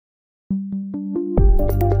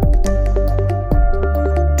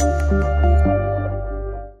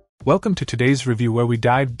Welcome to today's review, where we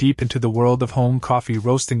dive deep into the world of home coffee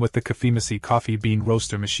roasting with the CAFEMASY coffee bean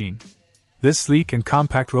roaster machine. This sleek and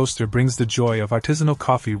compact roaster brings the joy of artisanal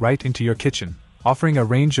coffee right into your kitchen, offering a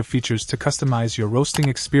range of features to customize your roasting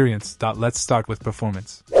experience. Let's start with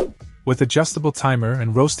performance. With adjustable timer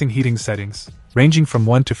and roasting heating settings, ranging from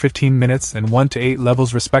 1 to 15 minutes and 1 to 8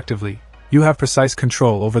 levels respectively, you have precise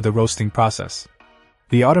control over the roasting process.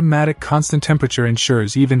 The automatic constant temperature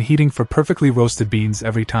ensures even heating for perfectly roasted beans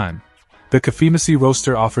every time. The CAFEMASY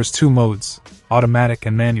roaster offers two modes, automatic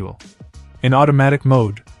and manual. In automatic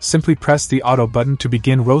mode, simply press the auto button to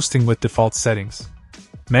begin roasting with default settings.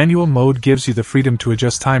 Manual mode gives you the freedom to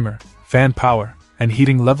adjust timer, fan power, and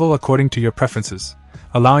heating level according to your preferences,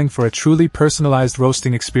 allowing for a truly personalized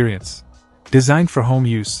roasting experience. Designed for home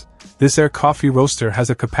use, this air coffee roaster has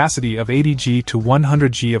a capacity of 80 g to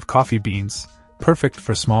 100 g of coffee beans, perfect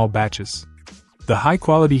for small batches. The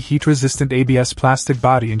high-quality heat-resistant ABS plastic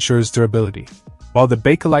body ensures durability, while the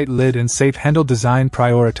Bakelite lid and safe handle design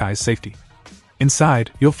prioritize safety. Inside,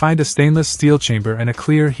 you'll find a stainless steel chamber and a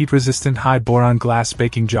clear heat-resistant high-boron glass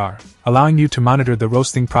baking jar, allowing you to monitor the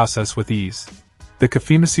roasting process with ease. The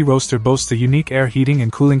CAFEMASY roaster boasts a unique air heating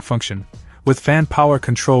and cooling function, with fan power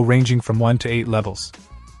control ranging from 1 to 8 levels.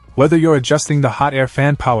 Whether you're adjusting the hot air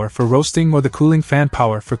fan power for roasting or the cooling fan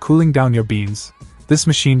power for cooling down your beans, this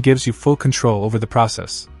machine gives you full control over the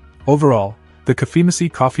process. Overall, the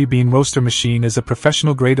CAFEMASY coffee bean roaster machine is a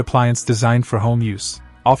professional-grade appliance designed for home use,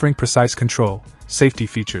 offering precise control, safety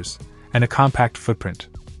features, and a compact footprint.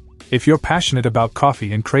 If you're passionate about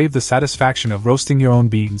coffee and crave the satisfaction of roasting your own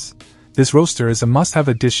beans, this roaster is a must-have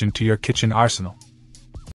addition to your kitchen arsenal.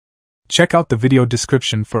 Check out the video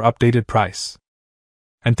description for updated price.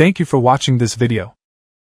 And thank you for watching this video.